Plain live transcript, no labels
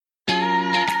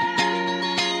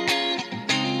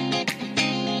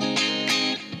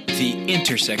the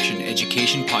Intersection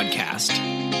Education Podcast.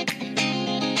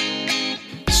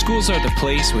 Schools are the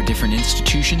place where different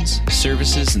institutions,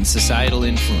 services, and societal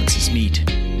influences meet.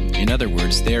 In other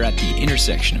words, they're at the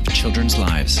intersection of children's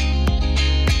lives.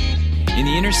 In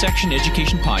the Intersection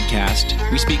Education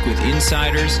Podcast, we speak with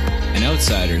insiders and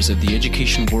outsiders of the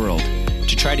education world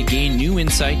to try to gain new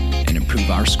insight and improve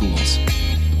our schools.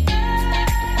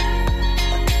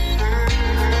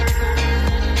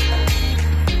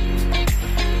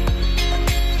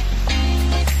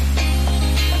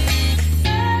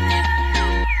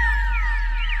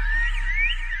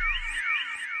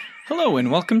 Hello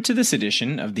and welcome to this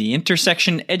edition of the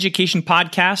Intersection Education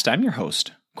Podcast. I'm your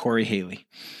host, Corey Haley.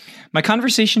 My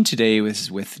conversation today was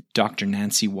with Dr.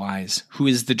 Nancy Wise, who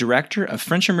is the Director of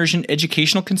French Immersion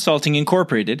Educational Consulting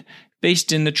Incorporated,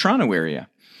 based in the Toronto area.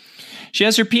 She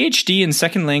has her PhD in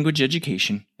Second Language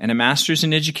Education and a Master's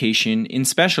in Education in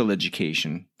Special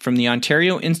Education from the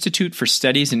Ontario Institute for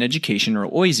Studies in Education, or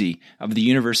OISE, of the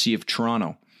University of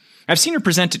Toronto. I've seen her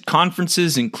present at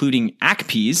conferences including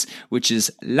ACPIS, which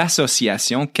is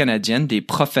l'Association Canadienne des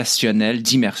Professionnels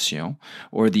d'Immersion,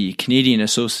 or the Canadian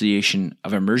Association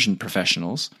of Immersion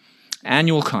Professionals,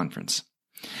 annual conference.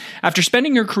 After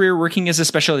spending her career working as a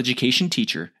special education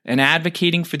teacher and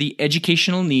advocating for the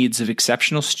educational needs of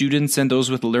exceptional students and those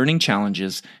with learning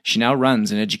challenges, she now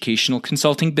runs an educational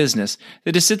consulting business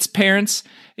that assists parents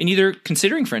in either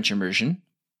considering French immersion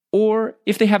or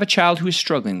if they have a child who is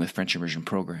struggling with French immersion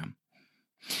program.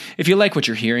 If you like what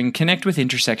you're hearing, connect with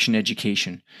Intersection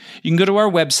Education. You can go to our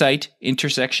website,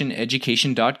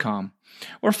 intersectioneducation.com,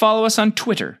 or follow us on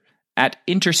Twitter at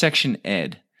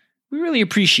IntersectionEd. We really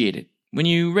appreciate it when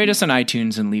you rate us on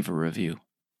iTunes and leave a review.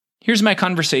 Here's my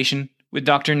conversation with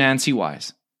Dr. Nancy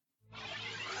Wise.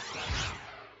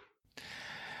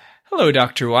 Hello,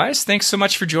 Dr. Wise. Thanks so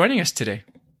much for joining us today.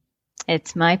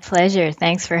 It's my pleasure.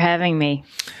 Thanks for having me.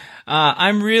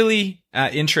 I'm really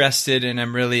interested and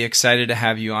I'm really excited to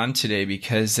have you on today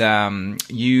because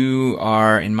you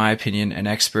are, in my opinion, an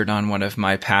expert on one of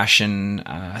my passion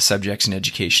subjects in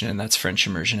education, and that's French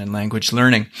immersion and language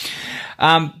learning.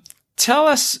 Tell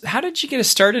us, how did you get a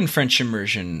start in French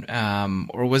immersion?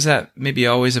 Or was that maybe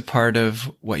always a part of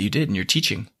what you did in your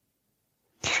teaching?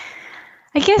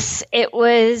 I guess it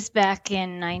was back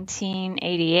in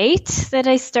 1988 that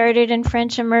I started in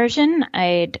French immersion.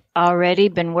 I'd already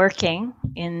been working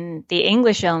in the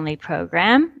English-only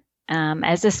program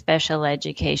as a special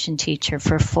education teacher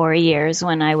for 4 years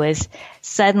when I was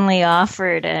suddenly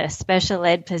offered a special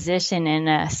ed position in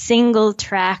a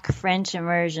single-track French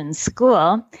immersion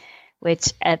school,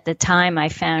 which at the time I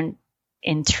found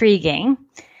intriguing.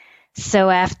 So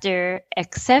after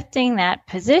accepting that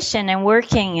position and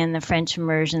working in the French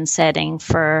immersion setting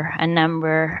for a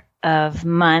number of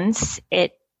months,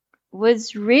 it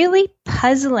was really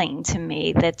puzzling to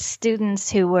me that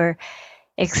students who were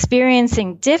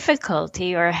experiencing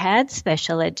difficulty or had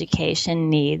special education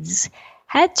needs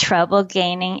had trouble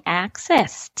gaining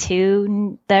access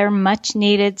to their much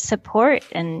needed support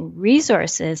and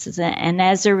resources. And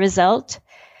as a result,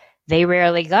 they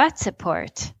rarely got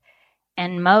support.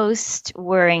 And most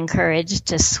were encouraged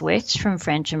to switch from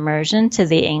French immersion to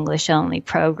the English-only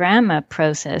program, a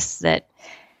process that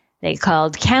they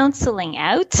called counseling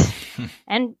out.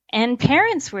 And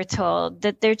parents were told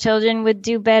that their children would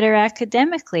do better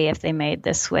academically if they made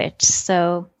the switch.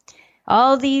 So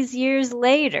all these years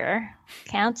later,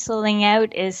 counseling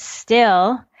out is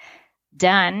still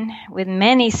done with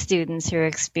many students who are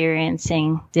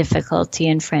experiencing difficulty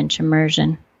in French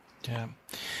immersion. Yeah.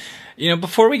 You know,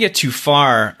 before we get too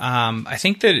far, I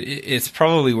think that it's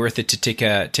probably worth it to take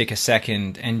a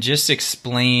second and just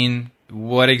explain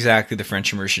what exactly the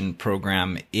French immersion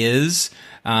program is.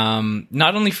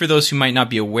 Not only for those who might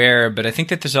not be aware, but I think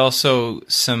that there's also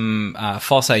some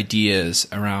false ideas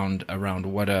around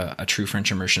what a true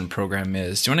French immersion program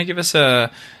is. Do you want to give us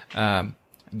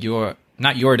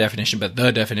not your definition, but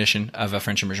the definition of a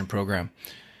French immersion program?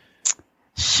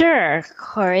 Sure,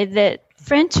 Corey. The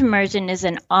French immersion is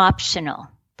an optional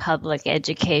public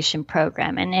education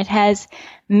program, and it has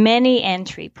many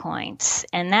entry points,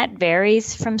 and that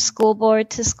varies from school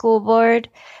board to school board.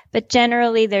 But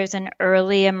generally, there's an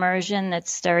early immersion that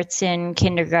starts in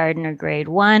kindergarten or grade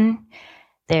 1.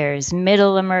 There's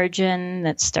middle immersion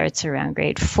that starts around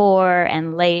grade 4,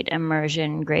 and late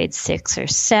immersion, grade 6 or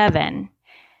 7.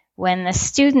 When the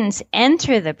students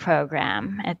enter the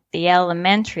program at the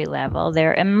elementary level,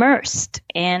 they're immersed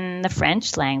in the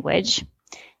French language,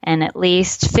 and at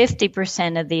least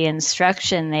 50% of the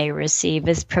instruction they receive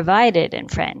is provided in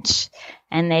French,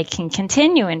 and they can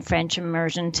continue in French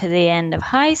immersion to the end of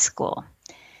high school.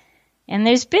 And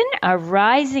there's been a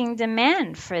rising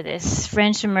demand for this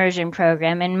French immersion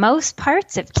program in most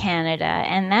parts of Canada,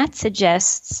 and that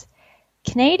suggests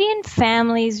Canadian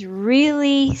families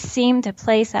really seem to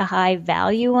place a high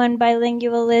value on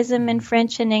bilingualism in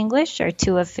French and English, our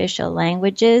two official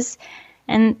languages,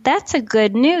 and that's a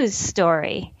good news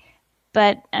story.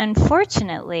 But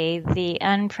unfortunately, the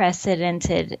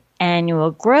unprecedented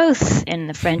annual growth in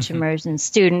the French immersion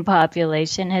student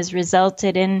population has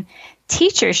resulted in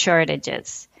teacher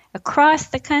shortages across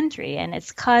the country, and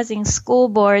it's causing school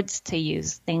boards to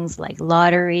use things like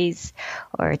lotteries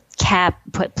or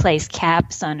place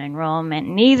caps on enrollment,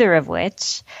 neither of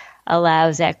which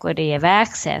allows equity of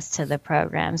access to the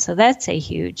program. So that's a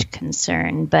huge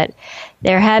concern, but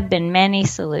there have been many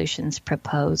solutions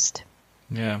proposed.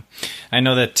 Yeah, I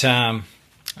know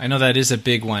that is a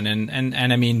big one, and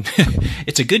I mean,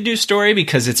 it's a good news story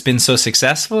because it's been so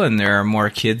successful, and there are more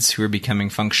kids who are becoming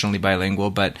functionally bilingual.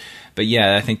 But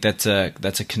yeah, I think that's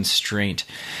a constraint.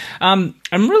 I'm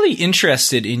really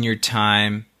interested in your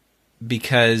time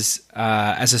because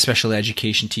as a special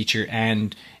education teacher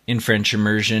and in French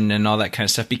immersion and all that kind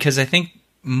of stuff, because I think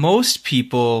most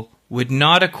people would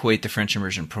not equate the French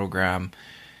immersion program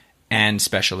and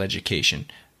special education.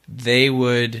 They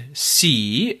would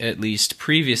see, at least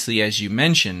previously, as you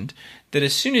mentioned, that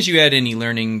as soon as you had any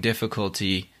learning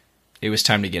difficulty, it was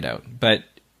time to get out. But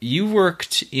you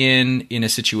worked in a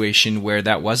situation where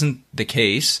that wasn't the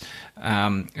case,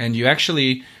 and you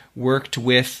actually worked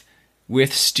with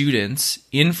students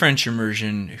in French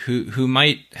immersion who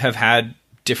might have had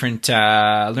different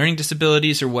learning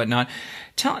disabilities or whatnot.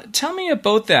 Tell me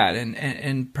about that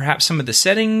and perhaps some of the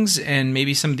settings and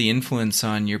maybe some of the influence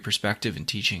on your perspective in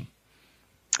teaching.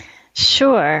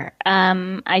 Sure.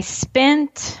 I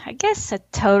spent, I guess, a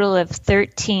total of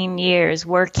 13 years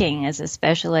working as a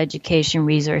special education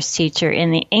resource teacher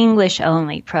in the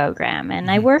English-only program.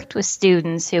 And I worked with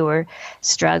students who were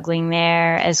struggling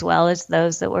there, as well as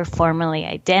those that were formally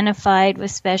identified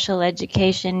with special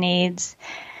education needs.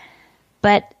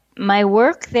 But my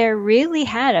work there really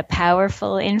had a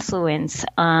powerful influence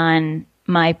on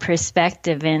my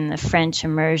perspective in the French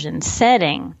immersion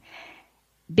setting,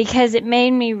 because it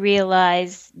made me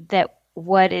realize that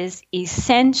what is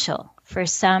essential for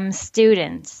some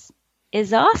students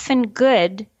is often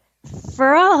good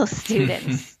for all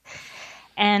students.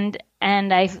 And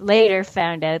I later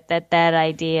found out that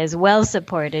idea is well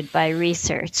supported by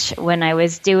research. When I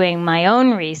was doing my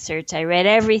own research, I read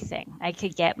everything I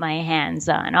could get my hands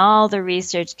on, all the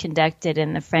research conducted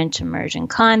in the French immersion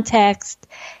context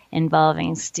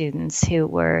involving students who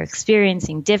were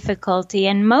experiencing difficulty,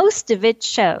 and most of it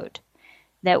showed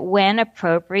that when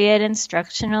appropriate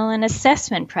instructional and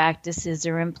assessment practices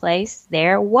are in place,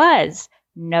 there was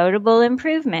notable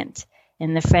improvement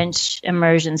in the French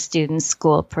immersion students'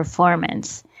 school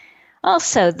performance.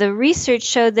 Also, the research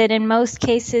showed that in most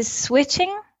cases,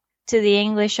 switching to the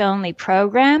English-only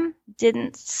program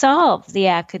didn't solve the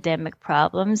academic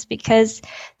problems because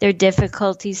their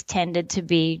difficulties tended to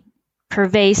be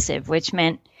pervasive, which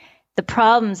meant the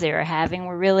problems they were having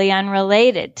were really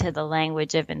unrelated to the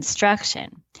language of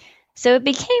instruction. So it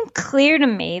became clear to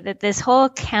me that this whole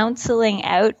counseling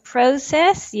out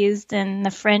process used in the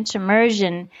French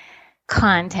immersion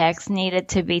context needed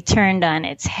to be turned on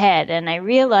its head. And I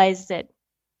realized that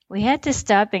we had to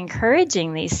stop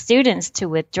encouraging these students to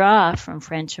withdraw from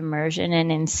French immersion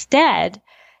and instead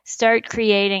start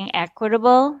creating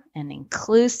equitable and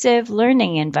inclusive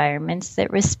learning environments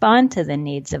that respond to the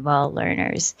needs of all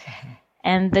learners.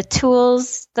 And the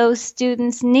tools those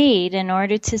students need in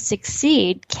order to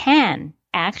succeed can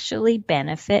actually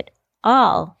benefit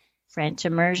all French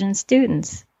immersion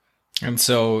students. And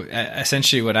so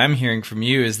essentially what I'm hearing from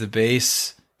you is the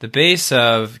base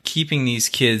of keeping these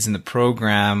kids in the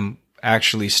program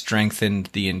actually strengthened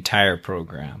the entire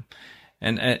program.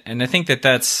 And I think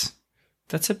that's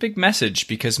a big message,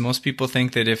 because most people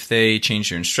think that if they change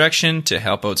their instruction to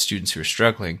help out students who are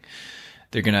struggling,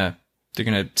 they're going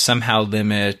to somehow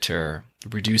limit or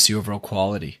reduce the overall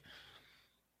quality.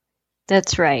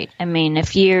 That's right. I mean,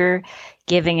 if you're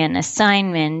giving an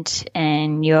assignment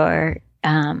and you're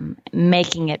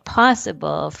making it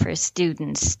possible for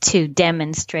students to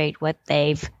demonstrate what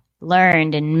they've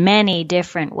learned in many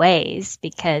different ways,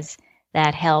 because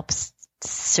that helps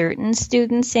certain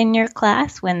students in your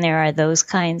class when there are those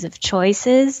kinds of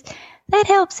choices, that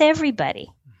helps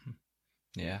everybody.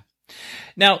 Yeah.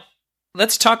 Now,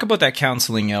 let's talk about that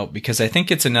counseling out, because I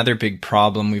think it's another big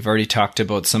problem. We've already talked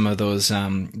about some of those,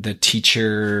 the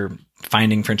teacher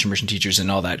finding French immersion teachers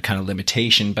and all that kind of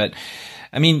limitation. But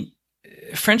I mean,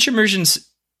 French immersion's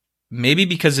maybe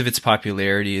because of its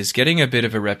popularity, is getting a bit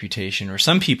of a reputation, or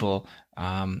some people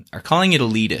are calling it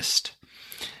elitist.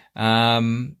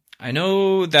 I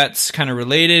know that's kind of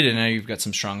related, and I know you've got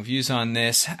some strong views on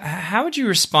this. How would you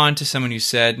respond to someone who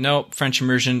said, no, French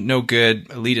immersion, no good,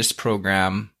 elitist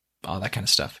program, all that kind of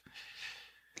stuff?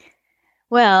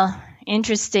 Well,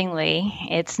 interestingly,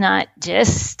 it's not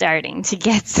just starting to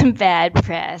get some bad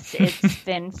press. It's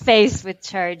been faced with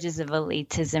charges of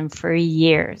elitism for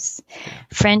years.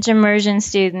 French immersion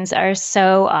students are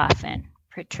so often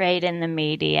portrayed in the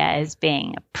media as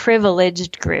being a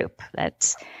privileged group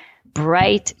that's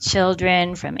bright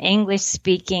children from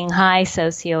English-speaking, high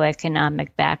socioeconomic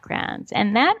backgrounds.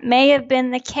 And that may have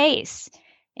been the case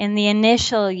in the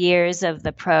initial years of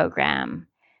the program,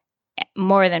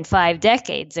 more than 5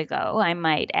 decades ago, I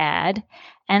might add.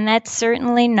 And that's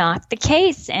certainly not the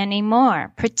case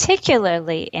anymore,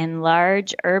 particularly in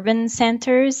large urban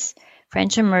centers.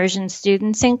 French immersion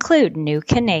students include new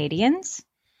Canadians,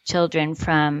 children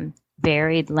from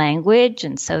varied language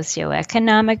and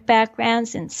socioeconomic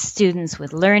backgrounds, and students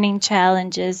with learning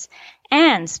challenges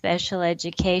and special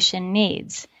education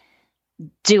needs.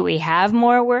 Do we have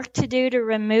more work to do to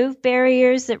remove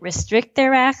barriers that restrict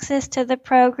their access to the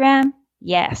program?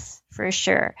 Yes, for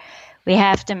sure. We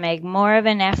have to make more of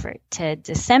an effort to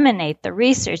disseminate the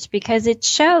research, because it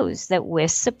shows that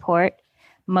with support,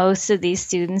 most of these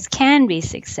students can be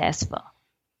successful.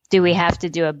 Do we have to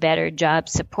do a better job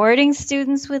supporting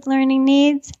students with learning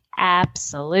needs?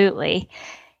 Absolutely.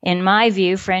 In my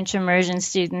view, French immersion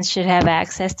students should have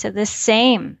access to the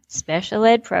same special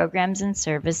ed programs and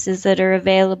services that are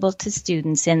available to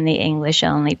students in the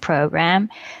English-only program,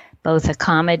 both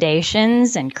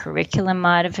accommodations and curriculum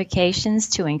modifications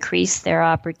to increase their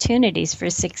opportunities for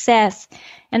success.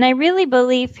 And I really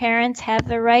believe parents have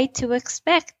the right to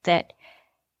expect that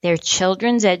their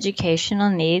children's educational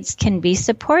needs can be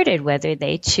supported, whether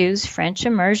they choose French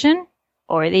immersion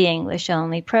or the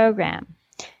English-only program.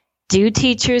 Do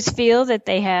teachers feel that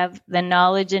they have the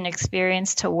knowledge and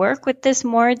experience to work with this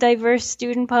more diverse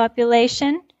student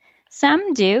population?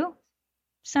 Some do,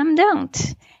 some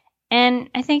don't. And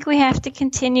I think we have to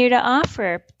continue to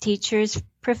offer teachers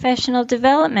professional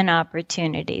development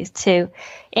opportunities to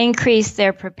increase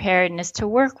their preparedness to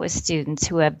work with students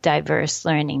who have diverse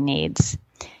learning needs.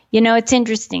 You know, it's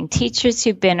interesting. Teachers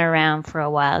who've been around for a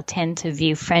while tend to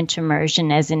view French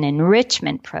immersion as an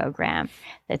enrichment program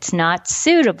that's not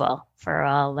suitable for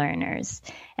all learners.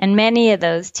 And many of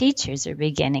those teachers are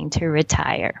beginning to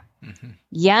retire. Mm-hmm.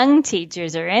 Young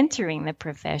teachers are entering the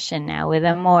profession now with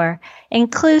a more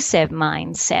inclusive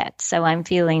mindset. So I'm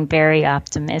feeling very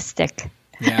optimistic.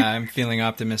 Yeah, I'm feeling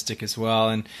optimistic as well.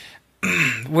 And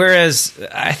whereas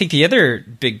I think the other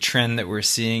big trend that we're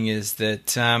seeing is that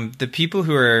the people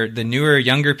who are the newer,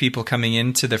 younger people coming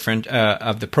into the French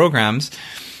of the programs,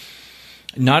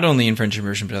 not only in French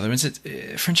immersion but other ones,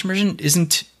 French immersion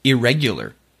isn't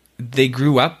irregular. They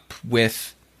grew up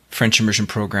with French immersion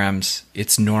programs.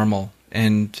 It's normal,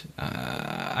 and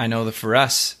I know that for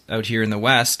us out here in the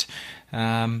West,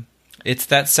 it's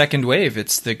that second wave.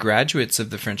 It's the graduates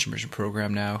of the French immersion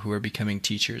program now who are becoming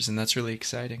teachers, and that's really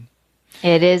exciting.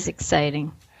 It is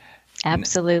exciting.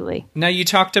 Absolutely. Now, you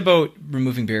talked about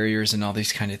removing barriers and all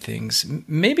these kind of things.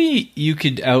 Maybe you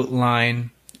could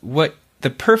outline what the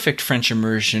perfect French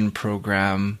immersion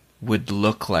program would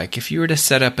look like. If you were to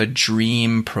set up a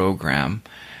dream program,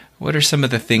 what are some of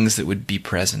the things that would be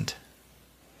present?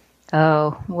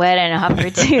 Oh, what an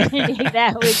opportunity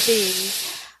that would be.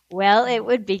 Well, it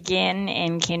would begin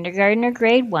in kindergarten or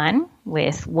grade 1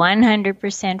 with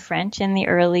 100% French in the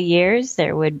early years.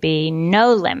 There would be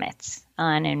no limits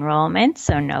on enrollment,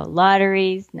 so no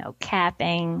lotteries, no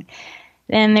capping.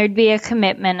 Then there'd be a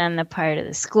commitment on the part of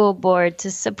the school board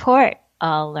to support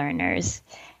all learners.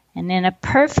 And in a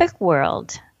perfect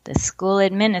world, the school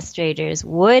administrators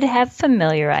would have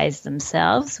familiarized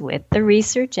themselves with the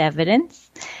research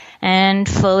evidence and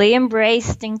fully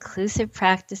embraced inclusive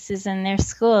practices in their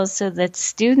schools so that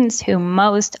students who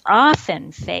most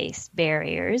often face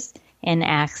barriers in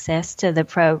access to the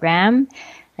program,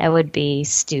 that would be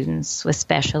students with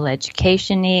special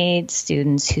education needs,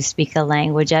 students who speak a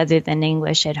language other than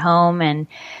English at home, and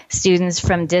students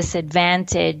from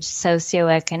disadvantaged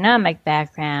socioeconomic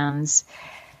backgrounds,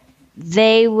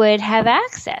 they would have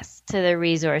access to the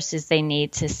resources they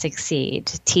need to succeed.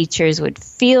 Teachers would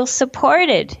feel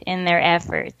supported in their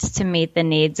efforts to meet the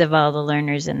needs of all the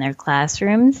learners in their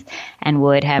classrooms and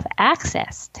would have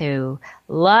access to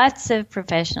lots of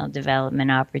professional development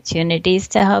opportunities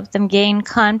to help them gain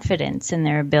confidence in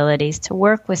their abilities to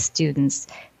work with students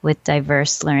with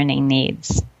diverse learning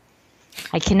needs.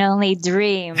 I can only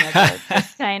dream about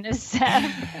this kind of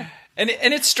stuff. And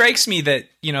it strikes me that,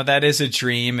 that is a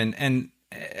dream, and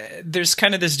there's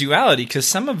kind of this duality, because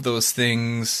some of those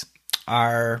things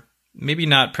are maybe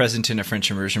not present in a French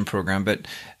immersion program, but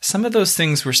some of those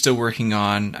things we're still working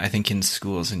on, I think, in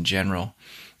schools in general.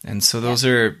 And so those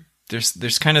are,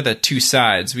 there's kind of the two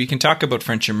sides. We can talk about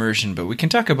French immersion, but we can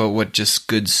talk about what just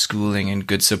good schooling and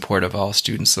good support of all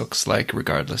students looks like,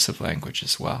 regardless of language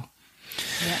as well.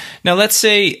 Yeah. Now, let's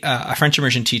say a French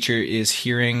immersion teacher is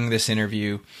hearing this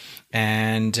interview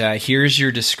and hears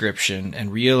your description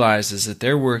and realizes that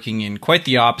they're working in quite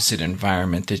the opposite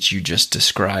environment that you just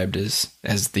described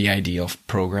as the ideal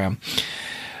program.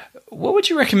 What would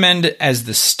you recommend as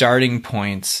the starting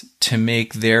points to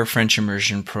make their French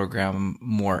immersion program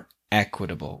more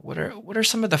equitable? What are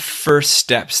some of the first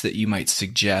steps that you might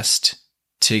suggest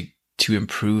to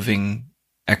improving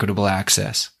equitable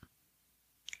access?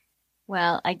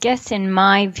 Well, I guess in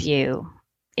my view,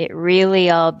 it really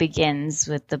all begins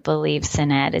with the beliefs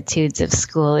and attitudes of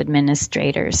school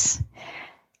administrators.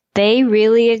 They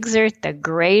really exert the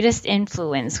greatest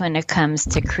influence when it comes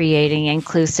to creating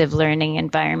inclusive learning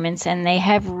environments, and they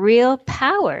have real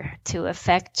power to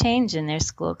affect change in their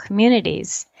school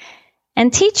communities.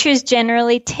 And teachers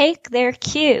generally take their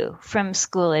cue from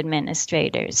school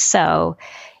administrators. So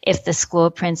if the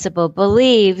school principal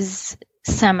believes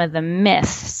some of the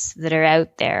myths that are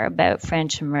out there about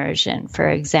French immersion, for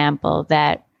example,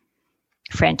 that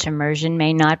French immersion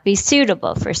may not be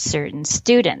suitable for certain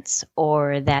students,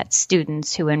 or that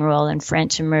students who enroll in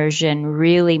French immersion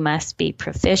really must be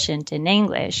proficient in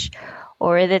English,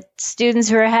 or that students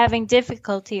who are having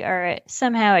difficulty are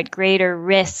somehow at greater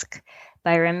risk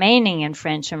by remaining in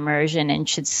French immersion and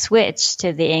should switch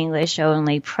to the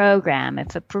English-only program.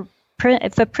 If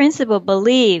a principal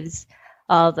believes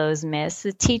all those myths,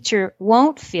 the teacher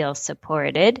won't feel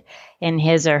supported in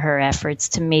his or her efforts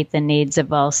to meet the needs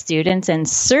of all students, and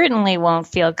certainly won't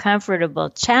feel comfortable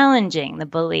challenging the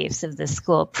beliefs of the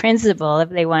school principal if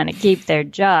they want to keep their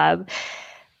job.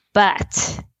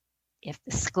 But if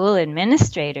the school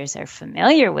administrators are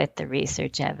familiar with the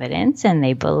research evidence and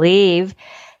they believe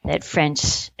that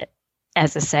French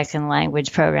as a second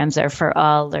language programs are for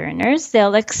all learners,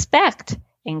 they'll expect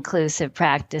inclusive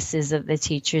practices of the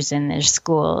teachers in their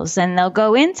schools, and they'll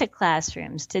go into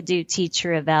classrooms to do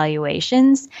teacher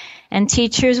evaluations, and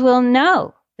teachers will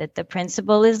know that the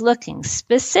principal is looking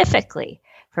specifically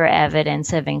for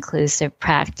evidence of inclusive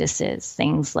practices,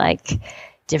 things like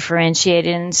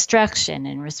differentiated instruction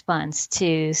in response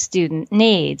to student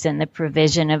needs and the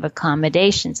provision of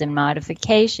accommodations and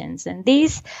modifications. And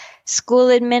these school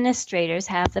administrators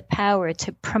have the power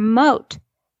to promote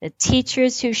the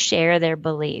teachers who share their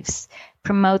beliefs,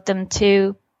 promote them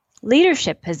to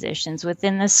leadership positions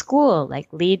within the school,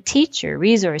 like lead teacher,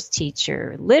 resource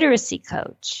teacher, literacy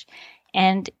coach.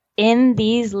 And in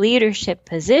these leadership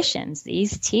positions,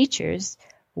 these teachers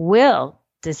will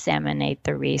disseminate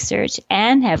the research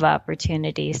and have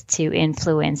opportunities to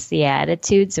influence the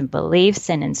attitudes and beliefs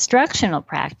and instructional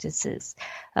practices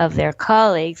of their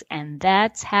colleagues. And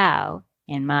that's how,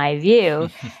 in my view,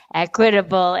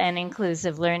 equitable and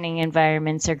inclusive learning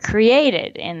environments are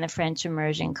created in the French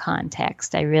immersion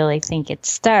context. I really think it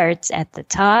starts at the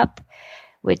top,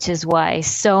 which is why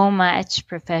so much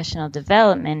professional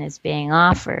development is being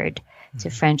offered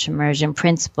to French immersion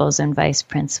principals and vice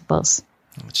principals.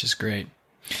 Which is great.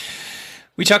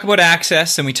 We talk about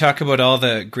access and we talk about all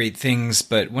the great things,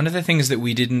 but one of the things that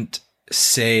we didn't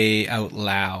say out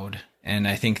loud, and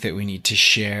I think that we need to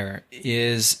share,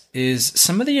 is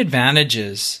some of the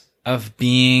advantages of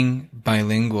being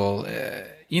bilingual,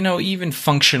 even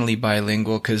functionally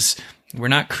bilingual, because we're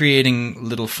not creating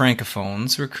little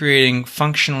francophones, we're creating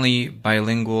functionally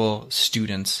bilingual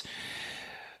students.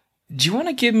 Do you want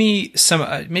to give me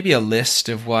some, maybe a list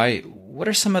of what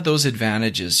are some of those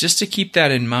advantages, just to keep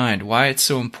that in mind, why it's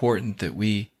so important that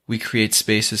we create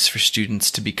spaces for students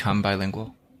to become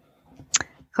bilingual?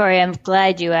 Corey, I'm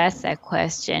glad you asked that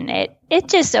question. It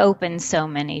just opens so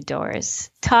many doors.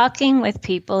 Talking with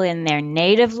people in their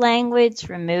native language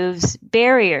removes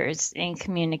barriers in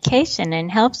communication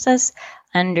and helps us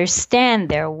understand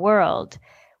their world.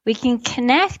 We can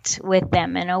connect with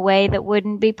them in a way that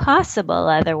wouldn't be possible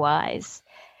otherwise.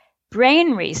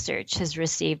 Brain research has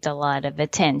received a lot of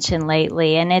attention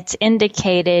lately, and it's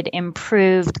indicated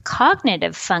improved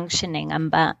cognitive functioning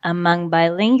among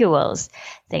bilinguals,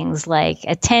 things like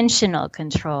attentional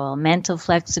control, mental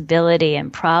flexibility,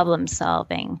 and problem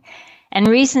solving. And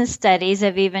recent studies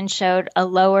have even showed a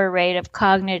lower rate of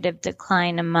cognitive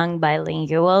decline among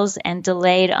bilinguals and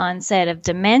delayed onset of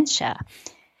dementia.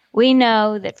 We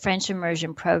know that French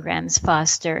immersion programs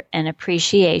foster an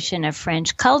appreciation of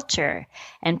French culture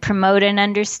and promote an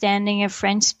understanding of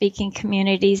French-speaking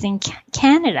communities in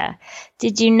Canada.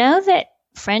 Did you know that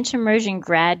French immersion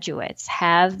graduates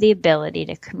have the ability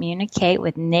to communicate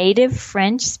with native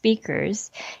French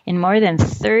speakers in more than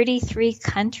 33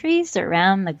 countries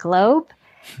around the globe?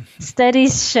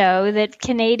 Studies show that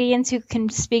Canadians who can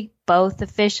speak both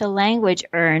official language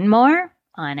earn more,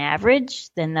 on average,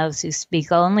 than those who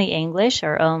speak only English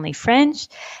or only French,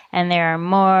 and there are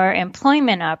more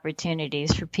employment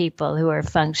opportunities for people who are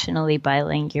functionally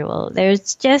bilingual.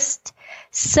 There's just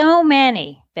so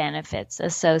many benefits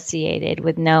associated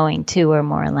with knowing 2 or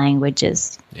more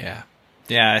languages. Yeah,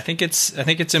 I think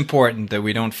it's important that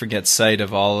we don't forget sight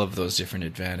of all of those different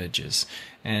advantages,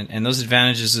 and those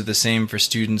advantages are the same for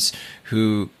students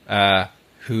who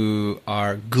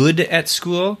are good at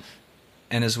school,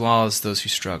 and as well as those who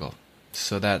struggle.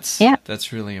 So that's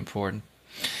really important.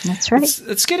 That's right.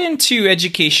 Let's get into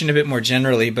education a bit more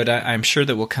generally, but I'm sure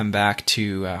that we'll come back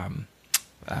to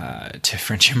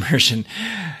French immersion.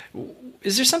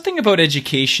 Is there something about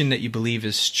education that you believe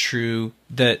is true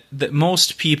that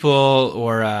most people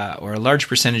or a large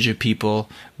percentage of people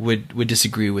would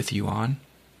disagree with you on?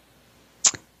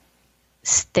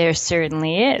 There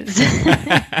certainly is.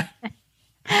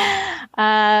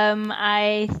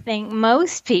 I think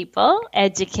most people,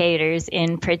 educators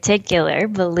in particular,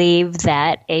 believe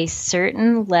that a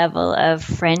certain level of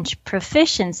French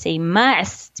proficiency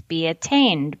must be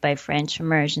attained by French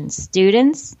immersion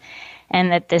students,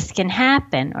 and that this can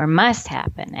happen or must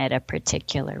happen at a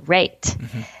particular rate.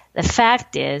 Mm-hmm. The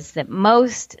fact is that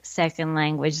most second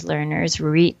language learners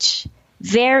reach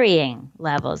varying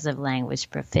levels of language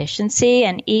proficiency,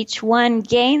 and each one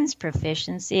gains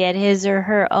proficiency at his or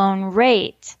her own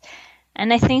rate.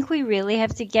 And I think we really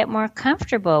have to get more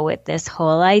comfortable with this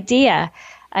whole idea.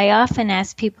 I often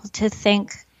ask people to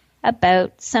think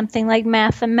about something like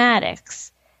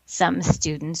mathematics. Some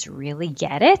students really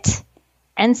get it,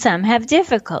 and some have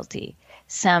difficulty.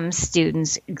 Some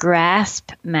students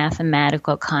grasp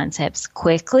mathematical concepts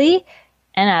quickly,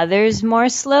 and others more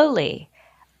slowly.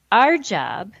 Our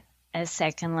job as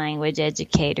second language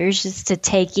educators is to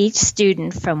take each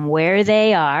student from where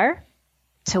they are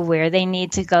to where they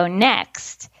need to go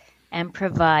next and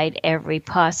provide every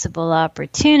possible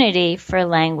opportunity for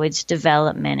language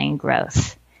development and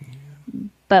growth.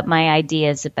 But my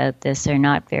ideas about this are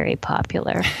not very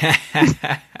popular.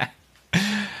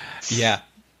 Yeah.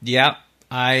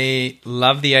 I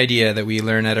love the idea that we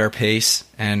learn at our pace,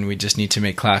 and we just need to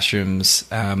make classrooms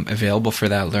available for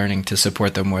that learning to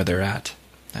support them where they're at.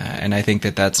 And I think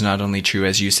that that's not only true,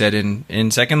 as you said,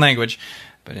 in second language,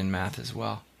 but in math as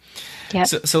well. Yep.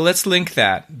 So let's link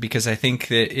that, because I think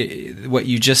that what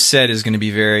you just said is going to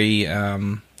be very,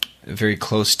 very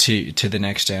close to the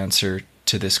next answer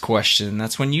to this question.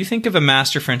 That's when you think of a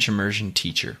master French immersion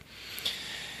teacher,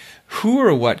 who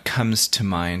or what comes to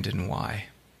mind and why?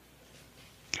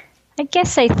 I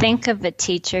guess I think of a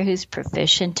teacher who's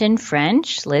proficient in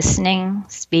French, listening,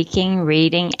 speaking,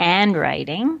 reading, and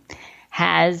writing,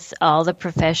 has all the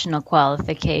professional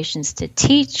qualifications to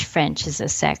teach French as a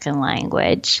second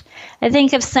language. I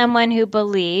think of someone who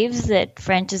believes that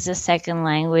French as a second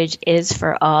language is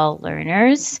for all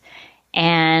learners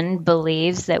and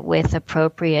believes that with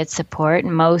appropriate support,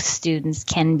 most students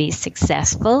can be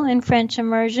successful in French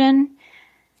immersion.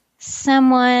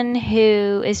 Someone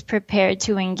who is prepared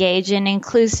to engage in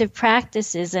inclusive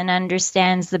practices and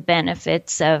understands the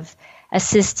benefits of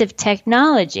assistive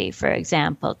technology, for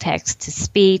example,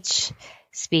 text-to-speech,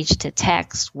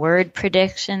 speech-to-text, word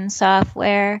prediction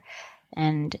software,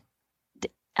 and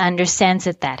understands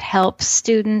that helps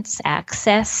students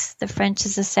access the French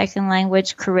as a second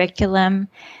language curriculum.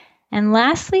 And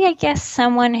lastly, I guess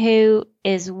someone who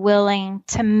is willing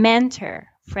to mentor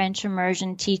French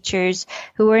immersion teachers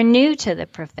who are new to the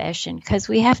profession, because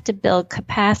we have to build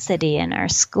capacity in our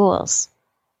schools.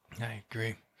 I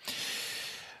agree.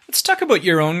 Let's talk about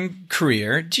your own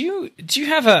career. Do you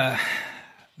have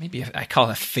maybe I call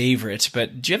it a favorite,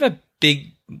 but do you have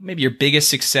maybe your biggest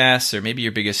success or maybe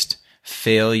your biggest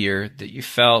failure that you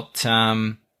felt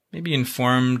maybe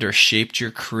informed or shaped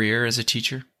your career as a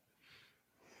teacher?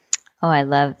 Oh, I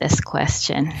love this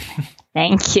question.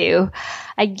 Thank you.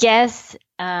 I guess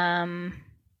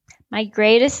my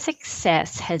greatest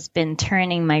success has been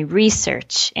turning my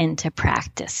research into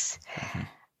practice. Mm-hmm.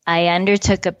 I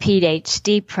undertook a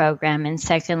PhD program in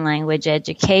second language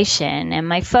education, and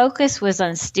my focus was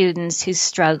on students who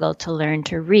struggle to learn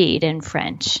to read in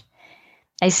French.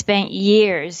 I spent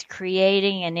years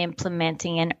creating and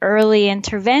implementing an early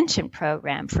intervention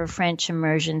program for French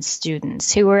immersion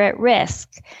students who were at risk,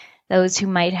 those who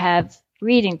might have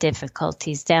reading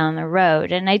difficulties down the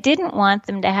road. And I didn't want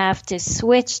them to have to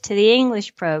switch to the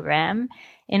English program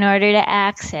in order to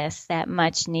access that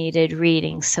much needed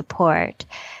reading support.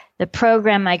 The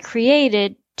program I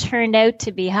created turned out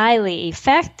to be highly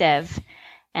effective.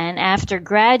 And after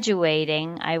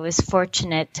graduating, I was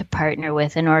fortunate to partner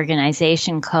with an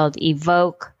organization called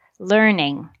Evoke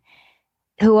Learning,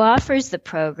 who offers the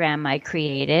program I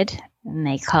created, and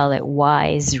they call it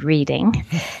Wise Reading,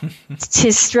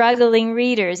 to struggling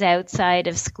readers outside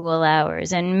of school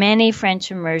hours. And many French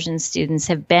immersion students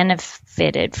have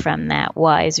benefited from that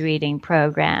Wise Reading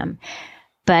program.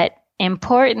 But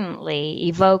importantly,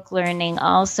 Evoke Learning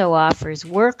also offers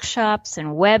workshops and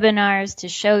webinars to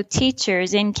show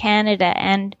teachers in Canada,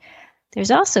 and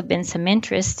there's also been some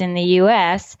interest in the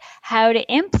U.S., how to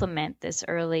implement this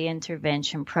early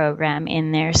intervention program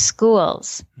in their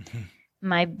schools. Mm-hmm.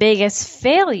 My biggest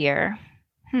failure,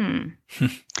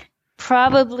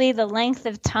 probably the length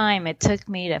of time it took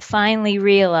me to finally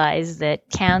realize that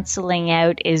counseling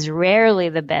out is rarely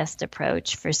the best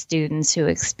approach for students who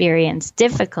experience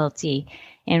difficulty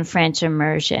in French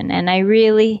immersion. And I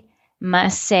really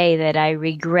must say that I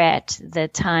regret the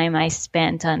time I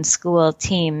spent on school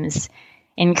teams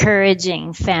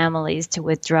encouraging families to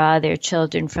withdraw their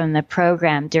children from the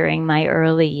program during my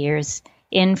early years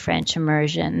in French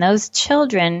immersion. Those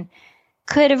children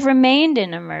could have remained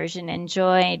in immersion,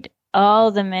 enjoyed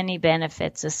all the many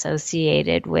benefits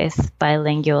associated with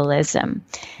bilingualism.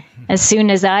 As soon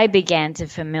as I began to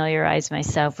familiarize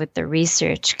myself with the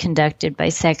research conducted by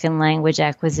second language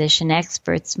acquisition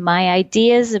experts, my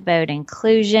ideas about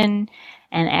inclusion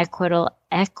and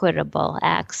equitable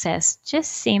access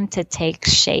just seemed to take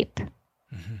shape.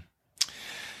 Mm-hmm.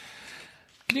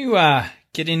 Can you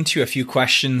get into a few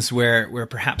questions where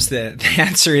perhaps the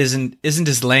answer isn't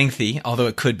as lengthy, although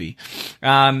it could be?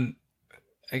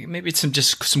 Maybe it's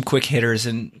some quick hitters,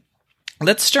 and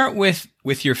let's start with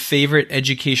your favorite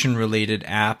education-related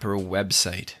app or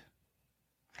website.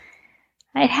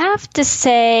 I'd have to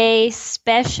say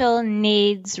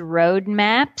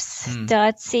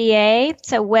specialneedsroadmaps.ca.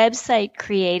 It's a website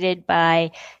created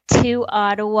by two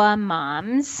Ottawa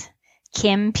moms,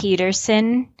 Kim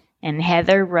Peterson and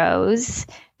Heather Rose.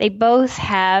 They both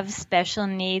have special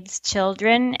needs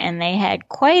children, and they had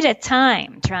quite a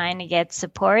time trying to get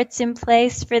supports in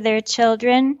place for their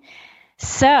children.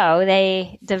 So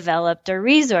they developed a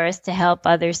resource to help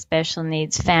other special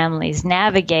needs families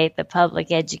navigate the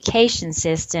public education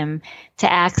system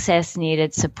to access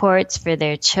needed supports for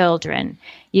their children.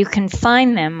 You can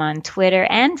find them on Twitter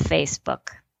and Facebook.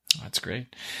 That's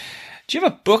great. Do you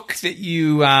have a book that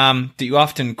you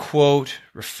often quote,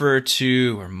 refer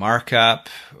to, or mark up,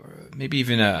 or maybe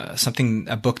even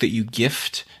a book that you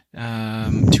gift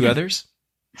to others?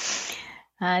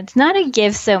 It's not a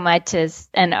gift so much as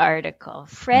an article.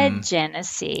 Fred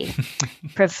Genesee,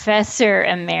 professor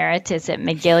emeritus at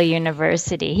McGill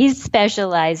University, he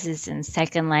specializes in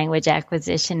second language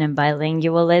acquisition and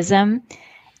bilingualism.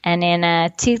 And in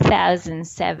a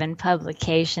 2007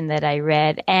 publication that I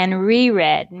read and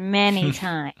reread many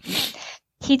times,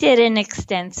 he did an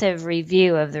extensive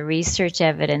review of the research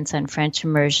evidence on French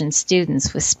immersion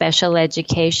students with special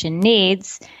education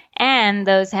needs and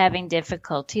those having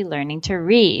difficulty learning to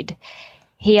read.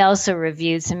 He also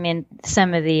reviewed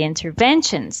some of the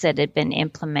interventions that had been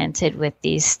implemented with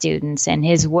these students, and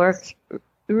his work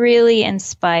really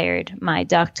inspired my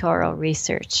doctoral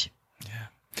research.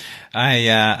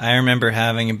 I remember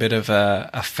having a bit of a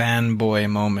fanboy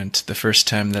moment the first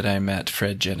time that I met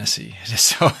Fred Genesee.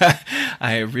 So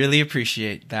I really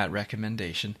appreciate that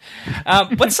recommendation.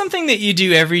 What's something that you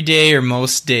do every day or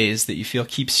most days that you feel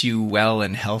keeps you well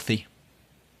and healthy?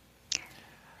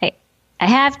 I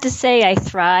have to say I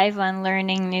thrive on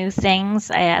learning new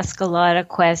things. I ask a lot of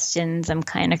questions. I'm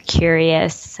kind of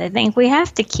curious. I think we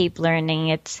have to keep learning.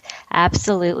 It's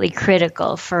absolutely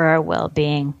critical for our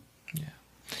well-being.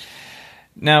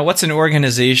 Now, what's an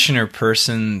organization or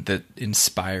person that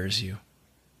inspires you?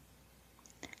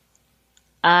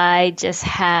 I just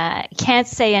can't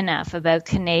say enough about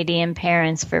Canadian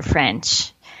Parents for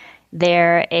French.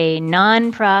 They're a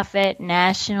nonprofit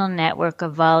national network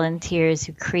of volunteers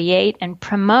who create and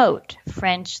promote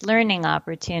French learning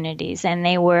opportunities, and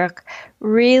they work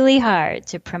really hard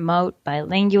to promote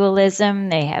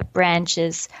bilingualism. They have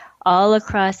branches all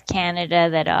across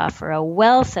Canada that offer a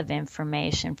wealth of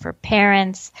information for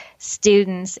parents,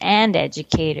 students, and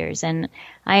educators. And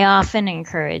I often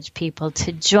encourage people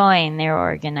to join their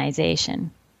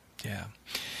organization. Yeah.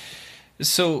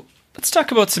 So Let's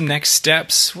talk about some next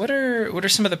steps. What are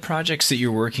some of the projects that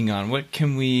you're working on? What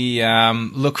can we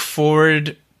look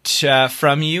forward to,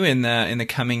 from you in the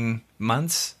coming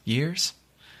months, years?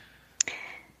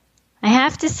 I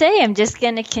have to say, I'm just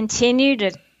going to continue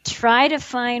to try to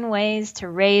find ways to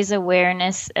raise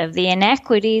awareness of the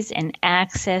inequities in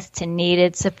access to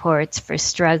needed supports for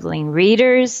struggling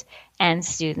readers and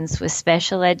students with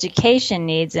special education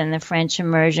needs in the French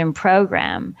immersion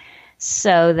program.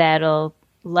 So that'll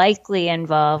likely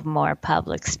involve more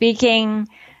public speaking,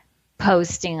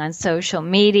 posting on social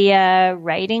media,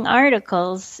 writing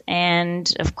articles,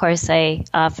 and of course I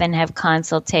often have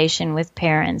consultation with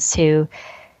parents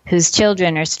whose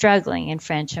children are struggling in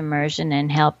French immersion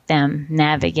and help them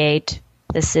navigate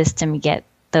the system, get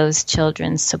those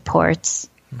children's supports.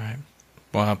 Right.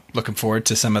 Well, looking forward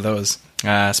to some of those,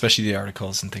 especially the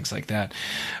articles and things like that.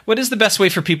 What is the best way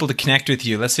for people to connect with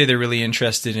you? Let's say they're really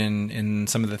interested in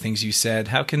some of the things you said.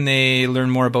 How can they learn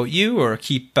more about you or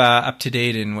keep up to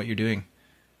date in what you're doing?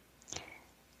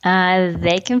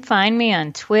 They can find me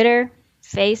on Twitter,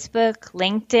 Facebook,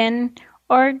 LinkedIn,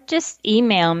 or just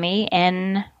email me,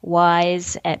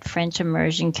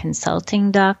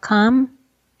 nwise@FrenchImmersionConsulting.com.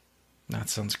 That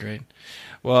sounds great.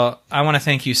 Well, I want to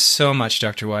thank you so much,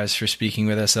 Dr. Wise, for speaking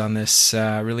with us on this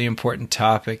really important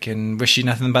topic and wish you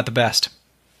nothing but the best.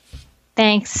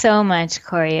 Thanks so much,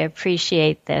 Corey. I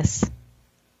appreciate this.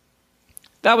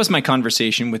 That was my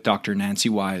conversation with Dr. Nancy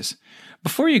Wise.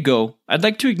 Before you go, I'd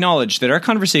like to acknowledge that our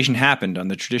conversation happened on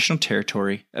the traditional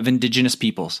territory of Indigenous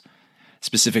peoples,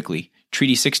 specifically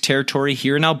Treaty 6 territory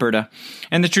here in Alberta,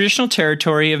 and the traditional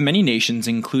territory of many nations,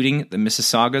 including the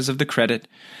Mississaugas of the Credit,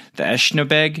 the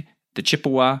Anishinaabe, the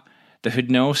Chippewa, the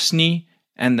Haudenosaunee,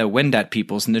 and the Wendat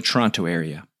peoples in the Toronto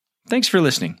area. Thanks for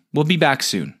listening. We'll be back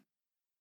soon.